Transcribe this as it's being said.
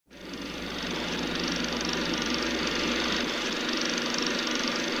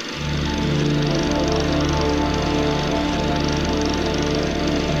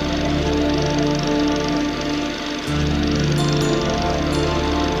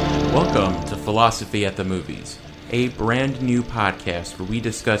Welcome to Philosophy at the Movies, a brand new podcast where we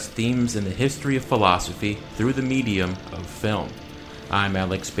discuss themes in the history of philosophy through the medium of film. I'm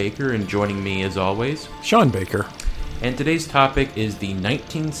Alex Baker, and joining me as always, Sean Baker. And today's topic is the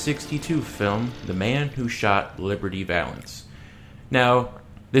 1962 film, The Man Who Shot Liberty Valance. Now,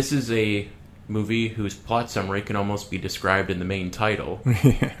 this is a movie whose plot summary can almost be described in the main title.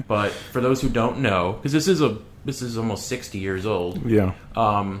 But for those who don't know, because this is almost 60 years old. Yeah.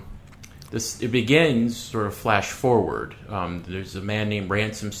 It begins sort of flash forward. There's a man named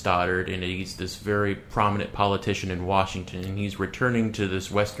Ransom Stoddard, and he's this very prominent politician in Washington, and he's returning to this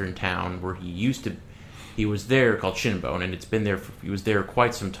western town where he was there, called Shinbone, and he was there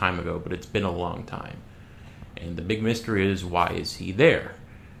quite some time ago, but it's been a long time. And the big mystery is, why is he there?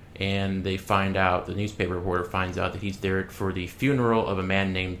 And the newspaper reporter finds out that he's there for the funeral of a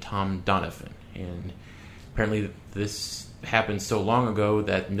man named Tom Donovan. And apparently this happened so long ago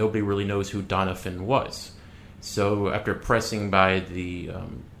that nobody really knows who Donovan was. So after pressing by the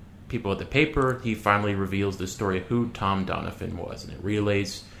people at the paper, he finally reveals the story of who Tom Donovan was. And it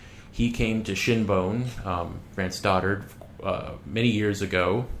relays he came to Shinbone, Rance Stoddard, many years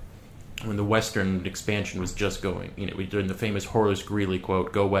ago, when the Western expansion was just going. During the famous Horace Greeley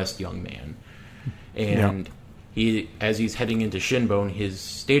quote, "Go West, young man." And as he's heading into Shinbone, his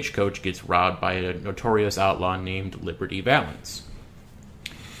stagecoach gets robbed by a notorious outlaw named Liberty Valance.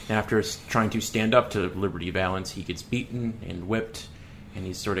 And after trying to stand up to Liberty Valance, he gets beaten and whipped, and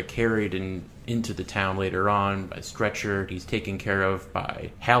he's sort of carried into the town later on by stretcher. He's taken care of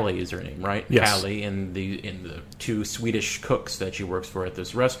by Hallie, is her name, right? Yes. Hallie and the two Swedish cooks that she works for at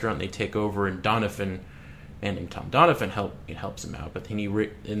this restaurant. They take over, and Donovan, and Tom Donovan helps him out. But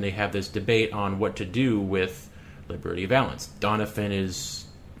then they have this debate on what to do with Liberty Valance. Donovan is,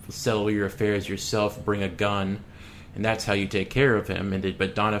 settle your affairs yourself, bring a gun, and that's how you take care of him.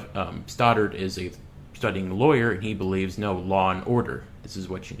 But Stoddard is a studying lawyer, and he believes, no, law and order. This is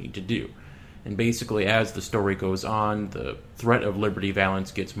what you need to do. And basically, as the story goes on, the threat of Liberty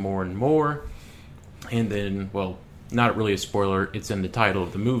Valance gets more and more. And then, well, not really a spoiler, it's in the title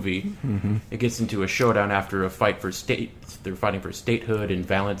of the movie. Mm-hmm. It gets into a showdown after a fight for they're fighting for statehood, and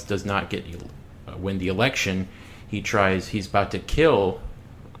Valance does not win the election. He's about to kill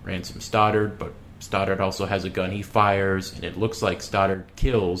Ransom Stoddard, but Stoddard also has a gun. He fires, and it looks like Stoddard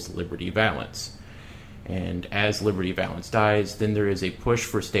kills Liberty Valance. And as Liberty Valance dies, then there is a push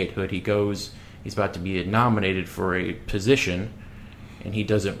for statehood. He's about to be nominated for a position, and he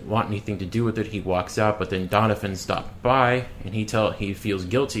doesn't want anything to do with it. He walks out, but then Donovan stops by, and he feels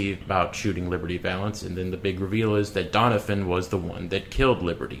guilty about shooting Liberty Valance, and then the big reveal is that Donovan was the one that killed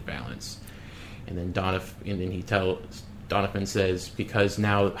Liberty Valance. And then Donovan says, because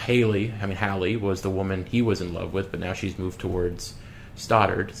now Hallie was the woman he was in love with, but now she's moved towards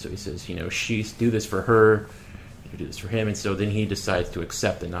Stoddard. So he says, she do this for her, you do this for him. And so then he decides to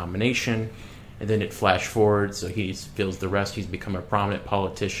accept the nomination. And then it flash forward, so he feels the rest. He's become a prominent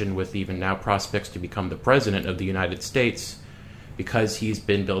politician with even now prospects to become the president of the United States, because he's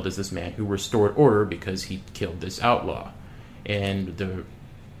been billed as this man who restored order because he killed this outlaw. And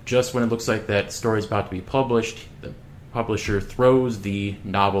just when it looks like that story's about to be published, the publisher throws the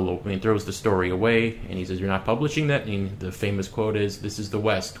story away, and he says, "You're not publishing that." And the famous quote is, "This is the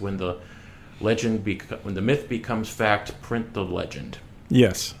West. When the myth becomes fact, print the legend."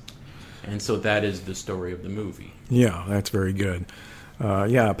 Yes. And so that is the story of the movie. Yeah, that's very good.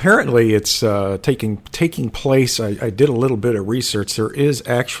 Apparently it's taking place. I did a little bit of research. There is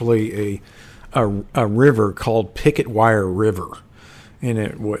actually a river called Picket Wire River. And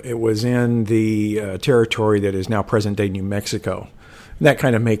it was in the territory that is now present-day New Mexico. And that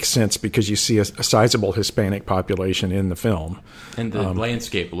kind of makes sense because you see a sizable Hispanic population in the film. And the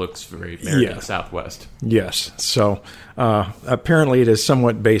landscape looks very American Southwest. Yes. So apparently it is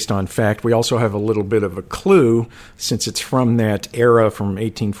somewhat based on fact. We also have a little bit of a clue, since it's from that era from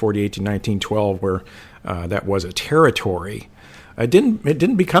 1848 to 1912 where that was a territory. It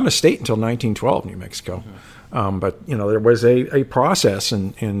didn't become a state until 1912, New Mexico. Mm-hmm. But there was a process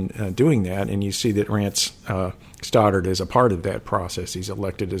in doing that, and you see that Rance Stoddard is a part of that process. He's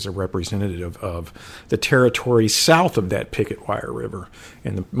elected as a representative of the territory south of that Picket Wire River,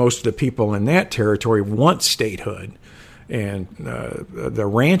 and most of the people in that territory want statehood. And the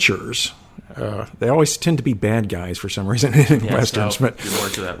ranchers, they always tend to be bad guys for some reason in Westerns. But more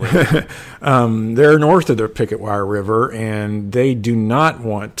to that later. They're north of the Picket Wire River, and they do not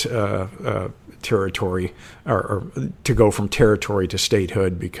want territory or to go from territory to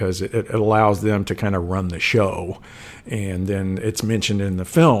statehood, because it allows them to kind of run the show. And then it's mentioned in the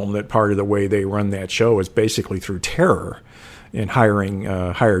film that part of the way they run that show is basically through terror. in hiring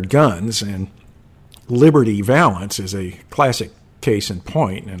hired guns. And Liberty Valance is a classic case in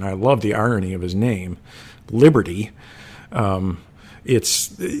point, and I love the irony of his name, Liberty.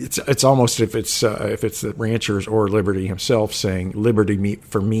 It's almost if it's the ranchers or Liberty himself saying "Liberty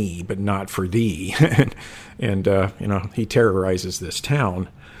for me, but not for thee," and he terrorizes this town,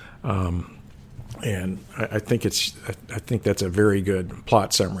 and I think that's a very good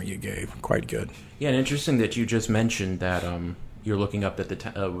plot summary you gave, quite good. Yeah, and interesting that you just mentioned that you're looking up that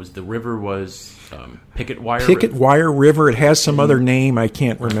the river was Picket Wire. Picket Wire River. It has some other name I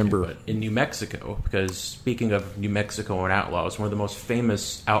can't remember. But in New Mexico, because speaking of New Mexico and outlaws, one of the most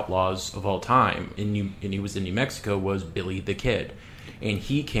famous outlaws of all time, and he was in New Mexico, was Billy the Kid, and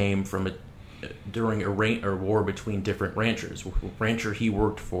he came from during a war between different ranchers. The rancher he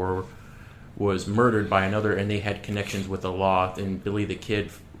worked for was murdered by another, and they had connections with the law, and Billy the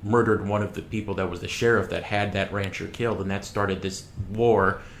Kid murdered one of the people that was the sheriff that had that rancher killed, and that started this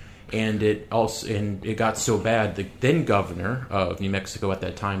war. And it got so bad, the then governor of New Mexico at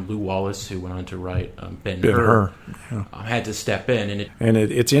that time, Lew Wallace, who went on to write Ben-Hur, had to step in. And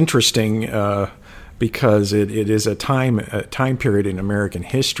it's interesting because it is a time period in American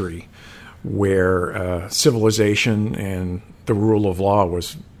history where civilization and the rule of law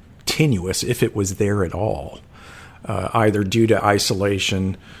was tenuous, if it was there at all. Either due to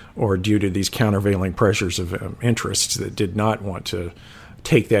isolation or due to these countervailing pressures of interests that did not want to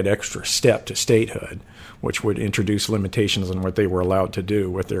take that extra step to statehood, which would introduce limitations on what they were allowed to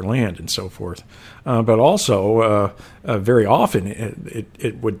do with their land and so forth. But also, very often,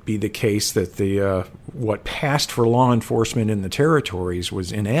 it would be the case that what passed for law enforcement in the territories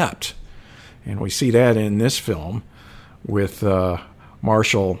was inept. And we see that in this film with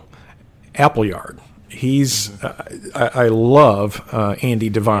Marshal Appleyard. I love Andy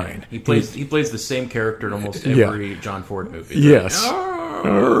Devine. He plays the same character in almost every John Ford movie. Right? Yes.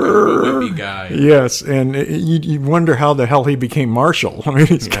 Whippy guy. Yes, and you wonder how the hell he became marshal. I mean,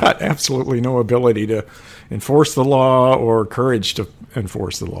 he's got absolutely no ability to enforce the law or courage to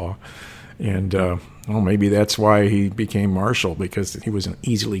enforce the law. And maybe that's why he became marshal, because he was an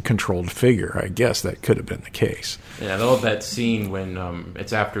easily controlled figure. I guess that could have been the case. Yeah, I love that scene when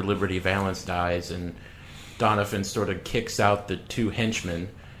it's after Liberty Valance dies and Donovan sort of kicks out the two henchmen,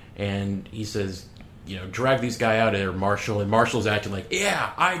 and he says, drag these guy out of there, Marshal. And Marshall's acting like,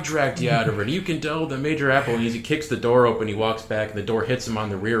 yeah, I dragged you out of it. You can tell the Major Apple. And as he kicks the door open, he walks back, and the door hits him on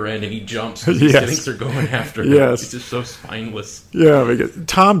the rear end, and he jumps because he thinks they're going after him. Yes. He's just so spineless. Yeah, because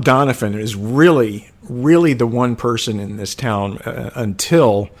Tom Donovan is really, really the one person in this town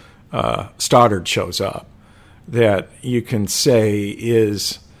until Stoddard shows up that you can say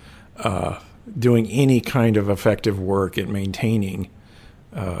is doing any kind of effective work at maintaining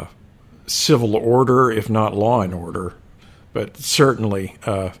civil order, if not law and order, but certainly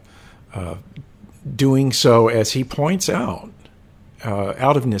doing so, as he points out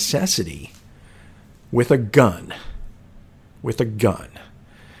of necessity, with a gun.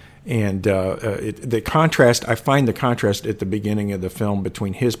 And the contrast, I find the contrast at the beginning of the film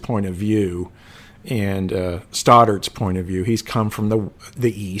between his point of view and Stoddard's point of view. He's come from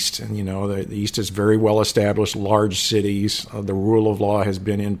the East, and the East is very well established, large cities. The rule of law has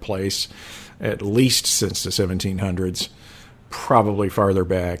been in place at least since the 1700s, probably farther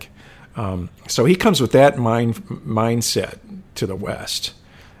back. So he comes with that mindset to the West,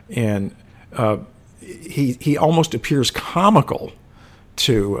 and he almost appears comical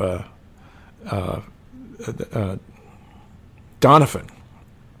to Donovan,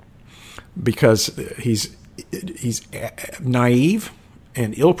 because he's naive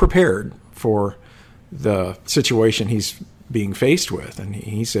and ill-prepared for the situation he's being faced with. And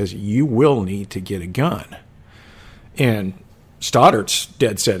he says, you will need to get a gun. And Stoddard's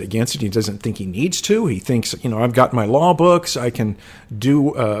dead set against it. He doesn't think he needs to. He thinks, I've got my law books. I can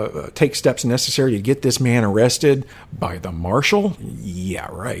take steps necessary to get this man arrested by the marshal. Yeah,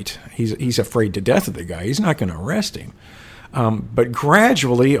 right. He's afraid to death of the guy. He's not going to arrest him. But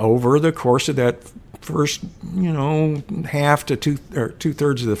gradually, over the course of that first, half to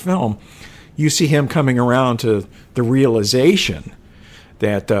two-thirds of the film, you see him coming around to the realization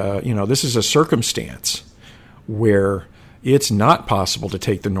that, this is a circumstance where it's not possible to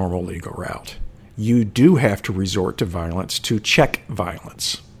take the normal legal route. You do have to resort to violence to check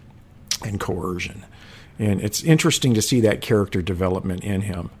violence and coercion. And it's interesting to see that character development in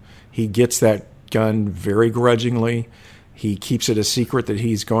him. He gets that gun very grudgingly. He keeps it a secret that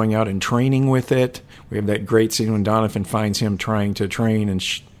he's going out and training with it. We have that great scene when Donovan finds him trying to train and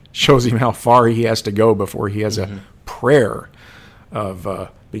shows him how far he has to go before he has a prayer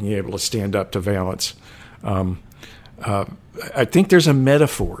of being able to stand up to violence. I think there's a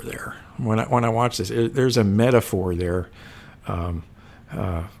metaphor there. When I watch this, there's a metaphor there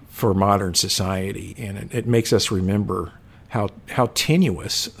for modern society, and it makes us remember how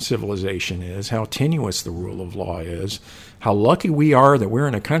tenuous civilization is, how tenuous the rule of law is, how lucky we are that we're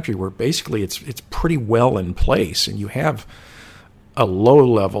in a country where basically it's pretty well in place, and you have a low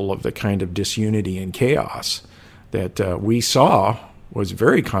level of the kind of disunity and chaos that we saw was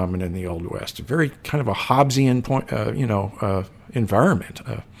very common in the Old West, a very kind of a Hobbesian environment,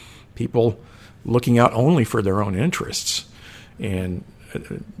 people looking out only for their own interests, and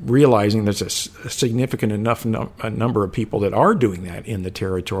realizing there's a significant enough number of people that are doing that in the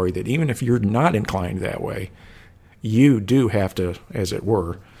territory that even if you're not inclined that way, you do have to, as it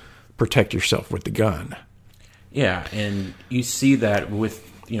were, protect yourself with the gun. Yeah, and you see that with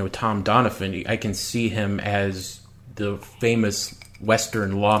Tom Donovan. I can see him as the famous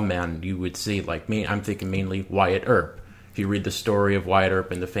Western lawman you would see. I'm thinking mainly Wyatt Earp. If you read the story of Wyatt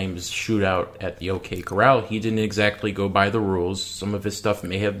Earp and the famous shootout at the OK Corral, he didn't exactly go by the rules. Some of his stuff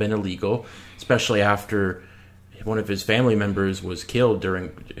may have been illegal, especially after one of his family members was killed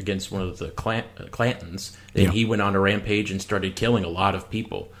against one of the Clantons. And he went on a rampage and started killing a lot of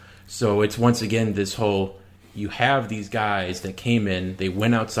people. So it's once again this whole, you have these guys that came in, they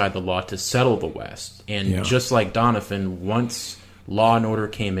went outside the law to settle the West. And just like Donovan, once law and order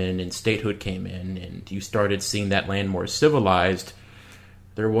came in and statehood came in and you started seeing that land more civilized,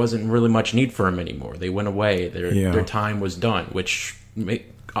 there wasn't really much need for them anymore. They went away. Their time was done, which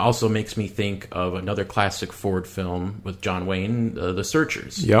also makes me think of another classic Ford film with John Wayne, The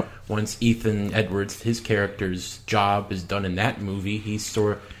Searchers. Yep. Once Ethan Edwards, his character's job is done in that movie,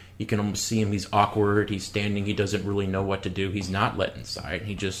 you can almost see him, he's awkward, he's standing, he doesn't really know what to do, he's not let inside,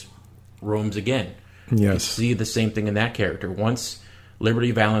 he just roams again. Yes. You see the same thing in that character. Once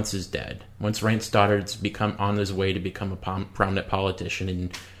Liberty Valance is dead, once Rance Stoddard's become on his way to become a prominent politician,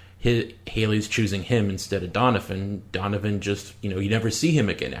 and Haley's choosing him instead of Donovan just, you never see him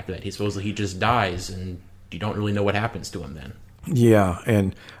again after that. He just dies, and you don't really know what happens to him then. Yeah,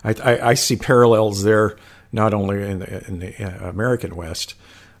 and I see parallels there, not only in the American West,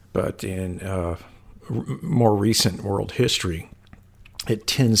 but in more recent world history. It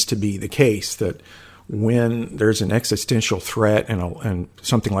tends to be the case that when there's an existential threat and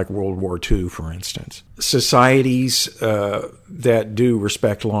something like World War II, for instance, societies that do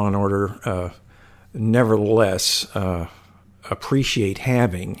respect law and order nevertheless appreciate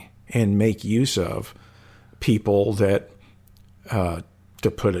having and make use of people that,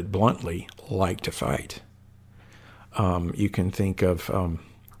 to put it bluntly, like to fight. You can think of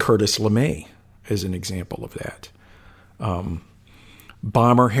Curtis LeMay as an example of that.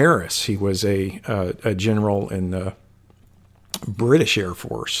 Bomber Harris, he was a general in the British Air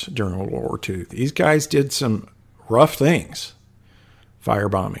Force during World War II. These guys did some rough things, fire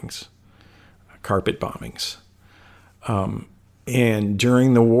bombings, carpet bombings. And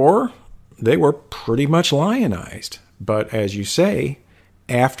during the war, they were pretty much lionized. But as you say,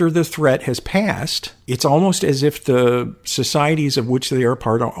 after the threat has passed, it's almost as if the societies of which they are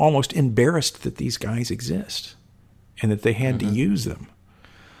part are almost embarrassed that these guys exist and that they had to use them.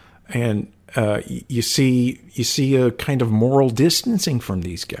 And you see a kind of moral distancing from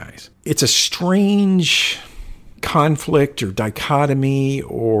these guys. It's a strange conflict or dichotomy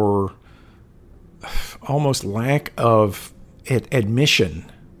or almost lack of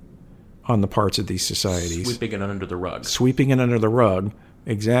admission on the parts of these societies. Sweeping it under the rug. Sweeping it under the rug,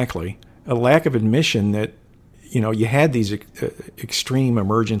 exactly. A lack of admission that, you had these extreme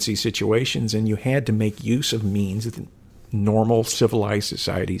emergency situations and you had to make use of means that normal civilized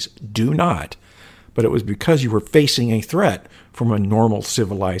societies do not. But it was because you were facing a threat from a normal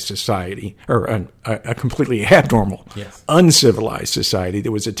civilized society, or a completely abnormal, uncivilized society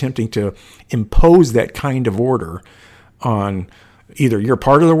that was attempting to impose that kind of order on either your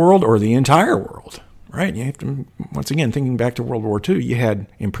part of the world or the entire world, right? You have to, once again, thinking back to World War II, you had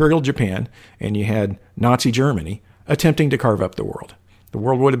Imperial Japan and you had Nazi Germany attempting to carve up the world. The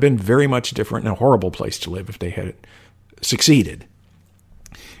world would have been very much different and a horrible place to live if they had succeeded.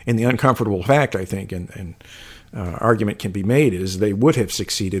 And the uncomfortable fact, I think, and argument can be made, is they would have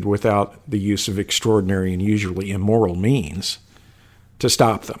succeeded without the use of extraordinary and usually immoral means to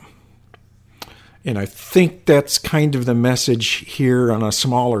stop them. And I think that's kind of the message here on a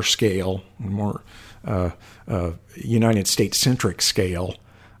smaller scale, more United States-centric scale,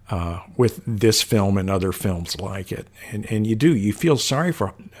 with this film and other films like it. And you feel sorry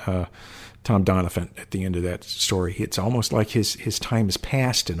for Tom Donovan at the end of that story. It's almost like his time has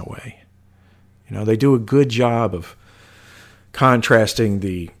passed in a way. They do a good job of contrasting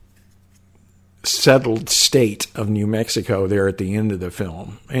the settled state of New Mexico there at the end of the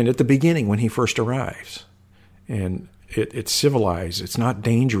film, and at the beginning when he first arrives. And it's civilized. It's not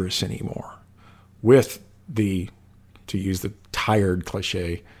dangerous anymore. With the, to use the tired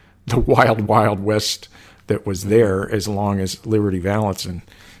cliche, the wild, wild west that was there as long as Liberty Valance and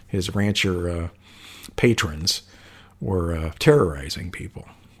his rancher patrons were terrorizing people.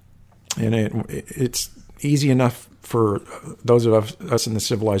 And it's easy enough for those of us in the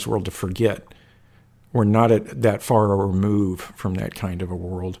civilized world to forget. We're not at that far a remove from that kind of a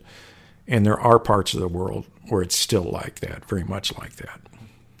world. And there are parts of the world where it's still like that, very much like that.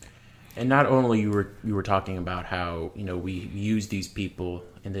 And not only you were talking about how, we use these people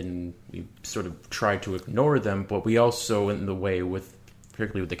and then we sort of try to ignore them, but we also, in the way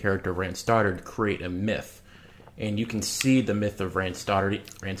particularly with the character of Rance Stoddard, create a myth. And you can see the myth of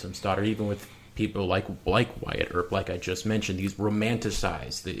Ransom Stoddard, even with people like Wyatt Earp, like I just mentioned. These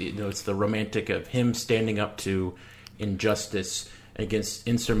romanticized. It's the romantic of him standing up to injustice against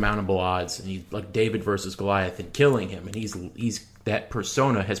insurmountable odds, and he's like David versus Goliath and killing him. And he's that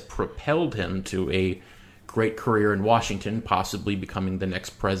persona has propelled him to a great career in Washington, possibly becoming the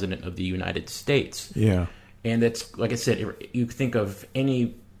next president of the United States. Yeah. And it's, like I said, you think of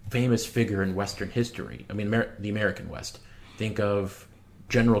any famous figure in Western history. I mean, the American West. Think of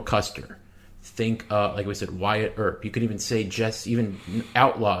General Custer. Think, like we said, Wyatt Earp. You could even say even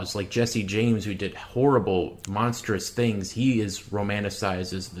outlaws like Jesse James, who did horrible, monstrous things. He is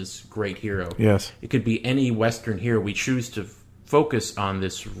romanticized as this great hero. Yes. It could be any Western hero. We choose to focus on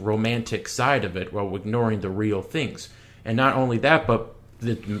this romantic side of it while ignoring the real things. And not only that, but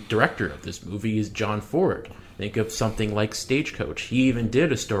the director of this movie is John Ford. Think of something like Stagecoach. He even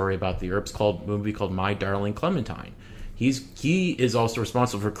did a story about the Earps movie called My Darling Clementine. He is also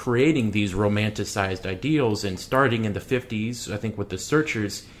responsible for creating these romanticized ideals, and starting in the 50s, I think with The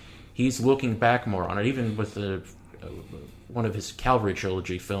Searchers, he's looking back more on it. Even with one of his Cavalry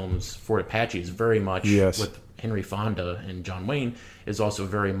trilogy films, Fort Apache, is very much with Henry Fonda and John Wayne, is also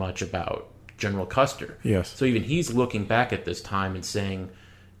very much about General Custer. Yes. So even he's looking back at this time and saying,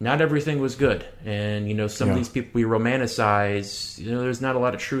 not everything was good, and some of these people we romanticize. There's not a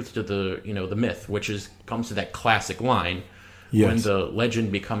lot of truth to the myth, which comes to that classic line: when the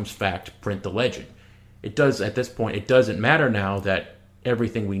legend becomes fact, print the legend. It does at this point. It doesn't matter now that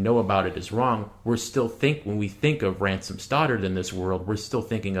everything we know about it is wrong. We're still when we think of Ransom Stoddard in this world, we're still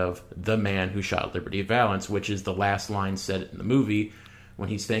thinking of the man who shot Liberty Valance, which is the last line said in the movie, when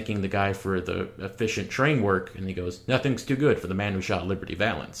he's thanking the guy for the efficient train work, and he goes, "Nothing's too good for the man who shot Liberty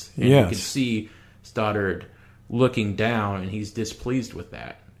Valance." And you can see Stoddard looking down, and he's displeased with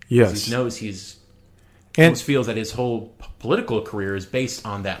that. Yes. He knows almost feels that his whole political career is based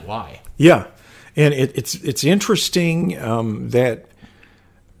on that lie. Yeah. And it's interesting that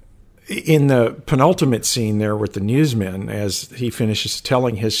in the penultimate scene there with the newsman, as he finishes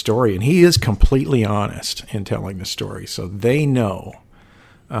telling his story, and he is completely honest in telling the story, so they know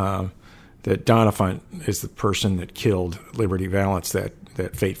that Doniphan is the person that killed Liberty Valance that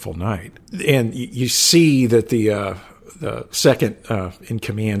fateful night. And you see that the second in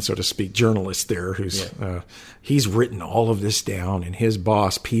command, so to speak, journalist there, he's written all of this down, and his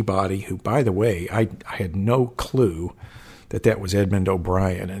boss, Peabody, who, by the way, I had no clue that was Edmund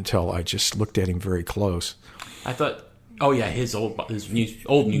O'Brien until I just looked at him very close. I thought, his old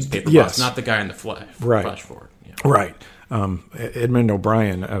newspaper yes. boss, not the guy in the flash forward. Yeah. Right. Edmund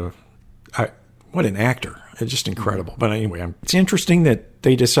O'Brien, what an actor. It's just incredible. But anyway, it's interesting that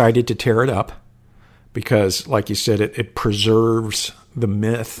they decided to tear it up because, like you said, it preserves the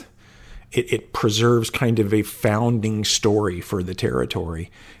myth. It preserves kind of a founding story for the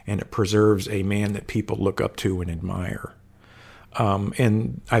territory, and it preserves a man that people look up to and admire.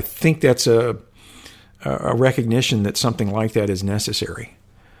 And I think that's a recognition that something like that is necessary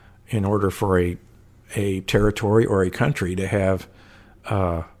in order for a territory or a country to have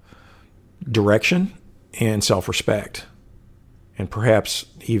direction and self-respect, and perhaps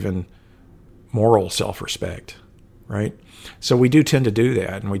even moral self-respect, right? So we do tend to do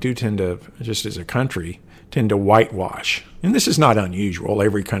that, and we do tend to, just as a country, tend to whitewash. And this is not unusual.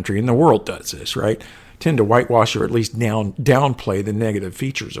 Every country in the world does this, right? Tend to whitewash or at least downplay the negative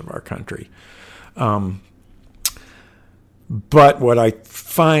features of our country. But what I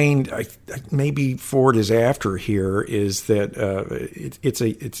find, maybe Ford is after here, is that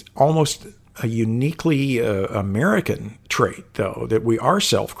it's almost a uniquely American trait, though, that we are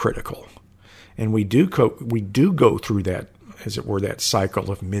self-critical, and we do go through that, as it were, that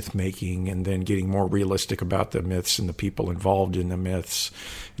cycle of myth making, and then getting more realistic about the myths and the people involved in the myths,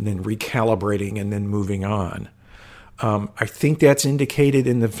 and then recalibrating, and then moving on. I think that's indicated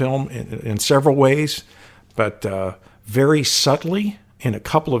in the film in several ways, but very subtly in a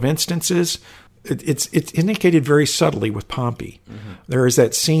couple of instances. It's indicated very subtly with Pompey. Mm-hmm. There is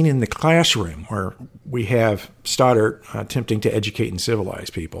that scene in the classroom where we have Stoddard attempting to educate and civilize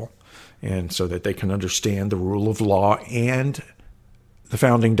people, and so that they can understand the rule of law and the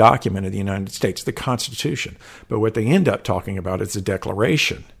founding document of the United States, the Constitution. But what they end up talking about is the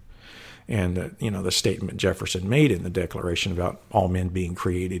Declaration. And the statement Jefferson made in the Declaration about all men being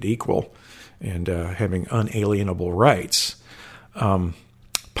created equal and having unalienable rights.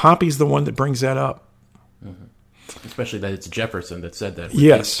 Pompey's the one that brings that up. Mm-hmm. Especially that it's Jefferson that said that with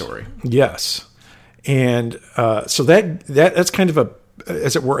his story. Yes. And so that's kind of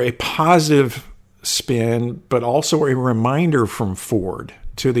as it were, a positive spin, but also a reminder from Ford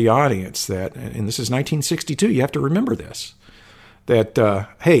to the audience that, and this is 1962, you have to remember this, that,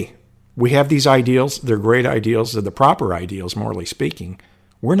 hey, we have these ideals. They're great ideals. They're the proper ideals, morally speaking.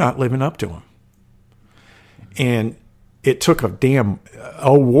 We're not living up to them. And it took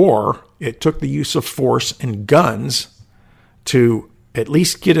a war. It took the use of force and guns to at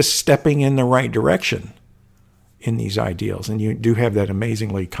least get us stepping in the right direction in these ideals. And you do have that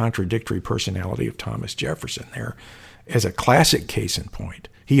amazingly contradictory personality of Thomas Jefferson there as a classic case in point.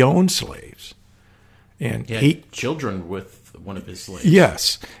 He owned slaves. And he children with one of his slaves.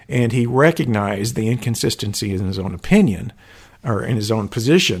 Yes, and he recognized the inconsistency in his own opinion, or in his own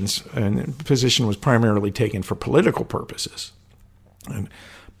positions, and the position was primarily taken for political purposes.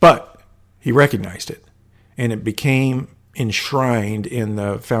 But he recognized it, and it became enshrined in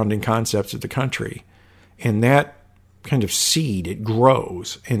the founding concepts of the country. And that kind of seed, it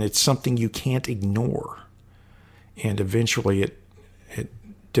grows, and it's something you can't ignore. And eventually it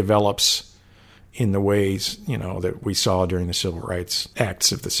develops in the ways, that we saw during the Civil Rights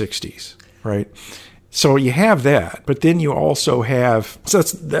Acts of the 60s, right? So you have that, but then you also have,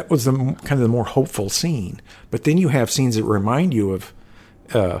 that was the kind of the more hopeful scene. But then you have scenes that remind you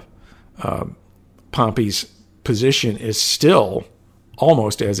of Pompey's position is still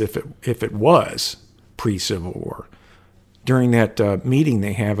almost as if it was pre-Civil War. During that meeting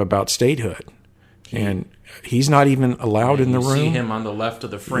they have about statehood, and he's not even allowed in the room. You see him on the left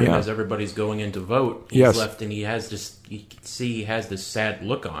of the frame as everybody's going in to vote. He's left, and you can see he has this sad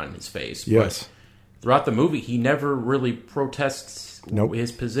look on his face. Yes. But throughout the movie, he never really protests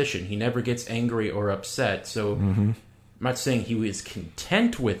his position. He never gets angry or upset. So I'm not saying he was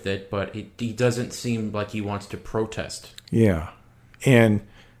content with it, but he doesn't seem like he wants to protest. Yeah. And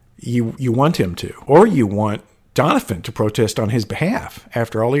you want him to. Or you want Doniphan to protest on his behalf.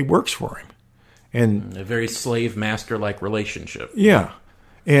 After all, he works for him. And a very slave-master-like relationship. Yeah.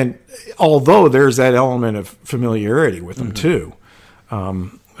 And although there's that element of familiarity with him, too,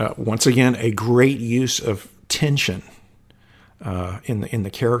 once again, a great use of tension in the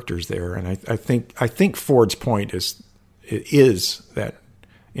characters there. And I think Ford's point is that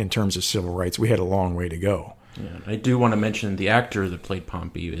in terms of civil rights, we had a long way to go. Yeah, I do want to mention the actor that played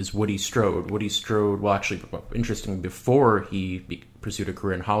Pompey is Woody Strode. Woody Strode, interesting, before he pursued a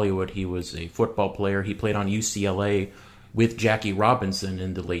career in Hollywood, he was a football player. He played on UCLA with Jackie Robinson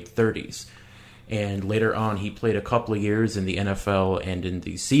in the late 30s. And later on, he played a couple of years in the NFL and in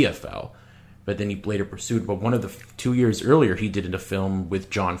the CFL. But then he later pursued, but one of the 2 years earlier, he did a film with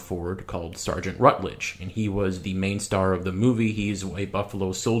John Ford called Sergeant Rutledge. And he was the main star of the movie. He's a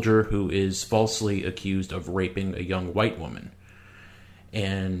Buffalo soldier who is falsely accused of raping a young white woman.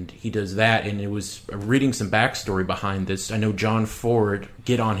 And he does that, and it was reading some backstory behind this. I know John Ford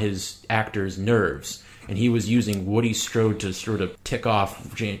get on his actors' nerves, and he was using Woody Strode to sort of tick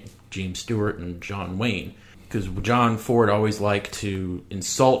off James Stewart and John Wayne. Because John Ford always liked to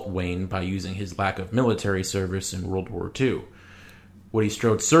insult Wayne by using his lack of military service in World War II. Woody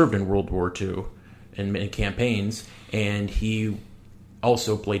Strode served in World War II in campaigns, and he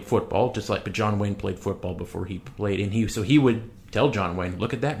also played football, just like John Wayne played football before he played. And he would tell John Wayne,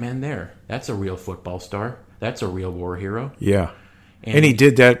 look at that man there. That's a real football star. That's a real war hero. Yeah. And he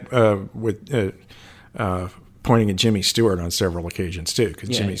did that with pointing at Jimmy Stewart on several occasions, too, because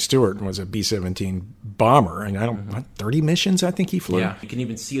Jimmy Stewart was a B-17 bomber, and 30 missions I think he flew. Yeah, you can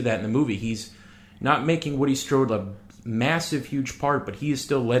even see that in the movie. He's not making Woody Strode a massive, huge part, but he is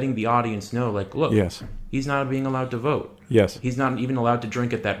still letting the audience know, like, look, he's not being allowed to vote. Yes. He's not even allowed to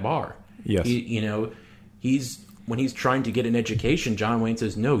drink at that bar. Yes. When he's trying to get an education, John Wayne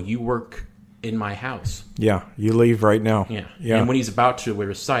says, no, you work in my house. Yeah, you leave right now. Yeah. And when he's about to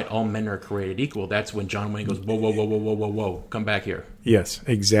recite, all men are created equal, that's when John Wayne goes, whoa, whoa, whoa, whoa, whoa, whoa, whoa, come back here. Yes,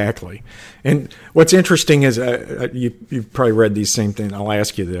 exactly. And what's interesting is, you've probably read these same things, I'll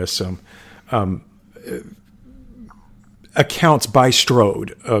ask you this. accounts by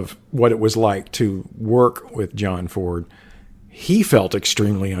Strode of what it was like to work with John Ford, he felt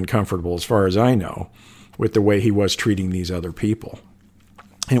extremely uncomfortable, as far as I know, with the way he was treating these other people.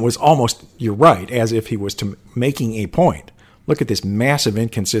 And it was almost, you're right, as if he was making a point. Look at this massive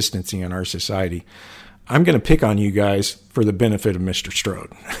inconsistency in our society. I'm going to pick on you guys for the benefit of Mr.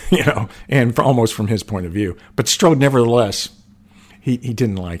 Strode, and almost from his point of view. But Strode, nevertheless, he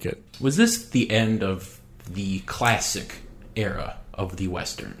didn't like it. Was this the end of the classic era of the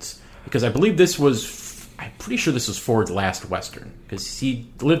Westerns? Because I believe I'm pretty sure this was Ford's last Western, because he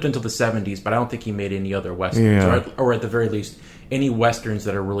lived until the 70s, but I don't think he made any other Westerns, or at the very least, any Westerns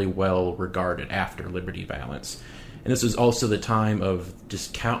that are really well regarded after Liberty Valance. And this was also the time of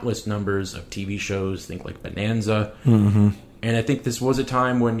just countless numbers of TV shows, think like Bonanza. Mm-hmm. And I think this was a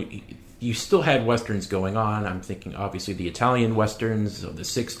time when you still had Westerns going on. I'm thinking, obviously, the Italian Westerns of the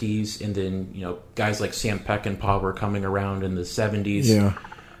 60s, and then, guys like Sam Peckinpah were coming around in the 70s. Yeah.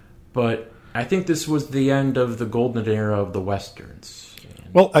 But I think this was the end of the golden era of the Westerns.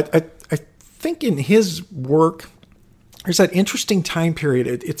 Well, I think in his work, there's that interesting time period.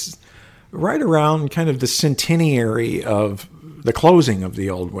 It's right around kind of the centenary of the closing of the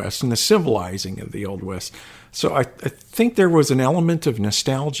Old West and the civilizing of the Old West. So I think there was an element of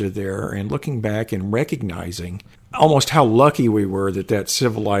nostalgia there, and looking back and recognizing almost how lucky we were that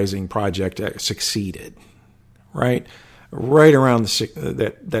civilizing project succeeded, right around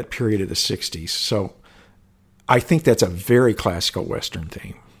that period of the 60s. So I think that's a very classical Western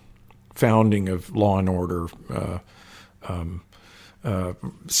theme. Founding of law and order,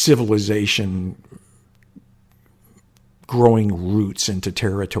 civilization growing roots into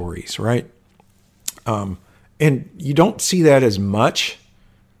territories, right? And you don't see that as much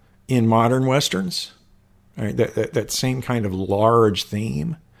in modern Westerns, right? That same kind of large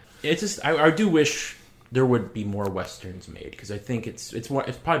theme. It's just I do wish there would be more Westerns made, because I think it's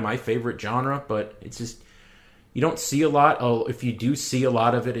probably my favorite genre, but it's just you don't see a lot. Oh, if you do see a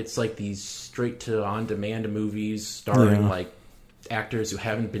lot of it, it's like these straight to on demand movies starring like actors who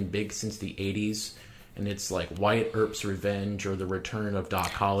haven't been big since the 80s. And it's like Wyatt Earp's Revenge or The Return of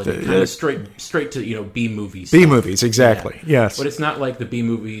Doc Holliday, kind of straight to B movies. B movies, exactly. Yeah. Yes, but it's not like the B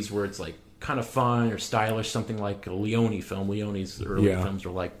movies where it's like kind of fun or stylish, something like a Leone film. Leone's early films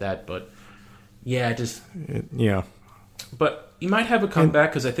were like that, but But you might have a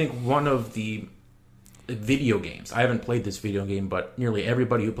comeback, because I think one of the video games, I haven't played this video game, but nearly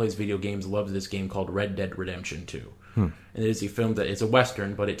everybody who plays video games loves this game called Red Dead Redemption 2. And it is a film that is a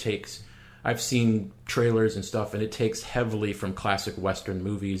Western, but it takes... I've seen trailers and stuff, and it takes heavily from classic Western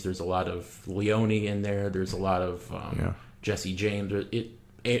movies. There's a lot of Leone in there. There's a lot of Jesse James.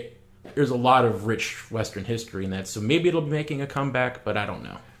 There's a lot of rich Western history in that. So maybe it'll be making a comeback, but I don't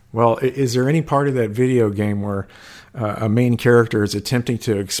know. Well, is there any part of that video game where a main character is attempting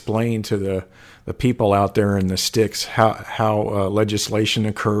to explain to the people out there in the sticks how legislation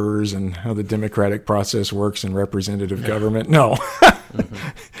occurs and how the democratic process works in representative government? No.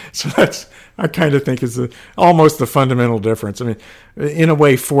 So I kind of think is almost the fundamental difference. I mean, in a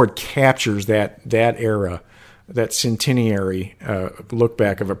way, Ford captures that era, that centenary look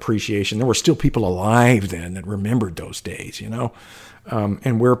back of appreciation. There were still people alive then that remembered those days, and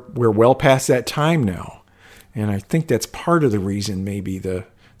we're well past that time now. And I think that's part of the reason maybe the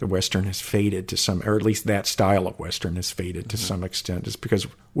Western has faded to some, or at least that style of Western has faded to some extent, is because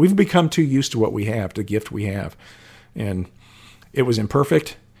we've become too used to what we have, the gift we have. And it was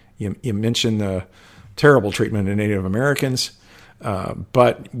imperfect. You mentioned the terrible treatment of Native Americans,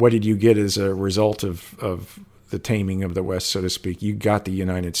 but what did you get as a result of the taming of the West, so to speak? You got the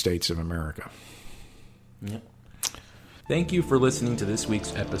United States of America. Yep. Thank you for listening to this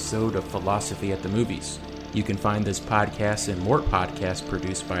week's episode of Philosophy at the Movies. You can find this podcast and more podcasts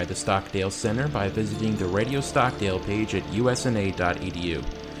produced by the Stockdale Center by visiting the Radio Stockdale page at usna.edu.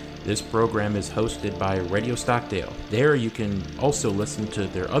 This program is hosted by Radio Stockdale. There you can also listen to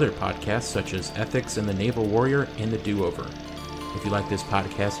their other podcasts, such as Ethics and the Naval Warrior and The Do-Over. If you like this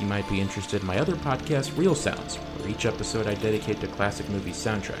podcast, you might be interested in my other podcast, Real Sounds, where each episode I dedicate to classic movie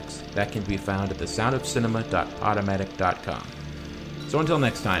soundtracks. That can be found at thesoundofcinema.podomatic.com. So until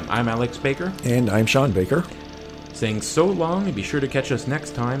next time, I'm Alex Baker. And I'm Sean Baker. Saying so long, and be sure to catch us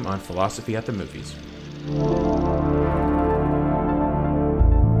next time on Philosophy at the Movies.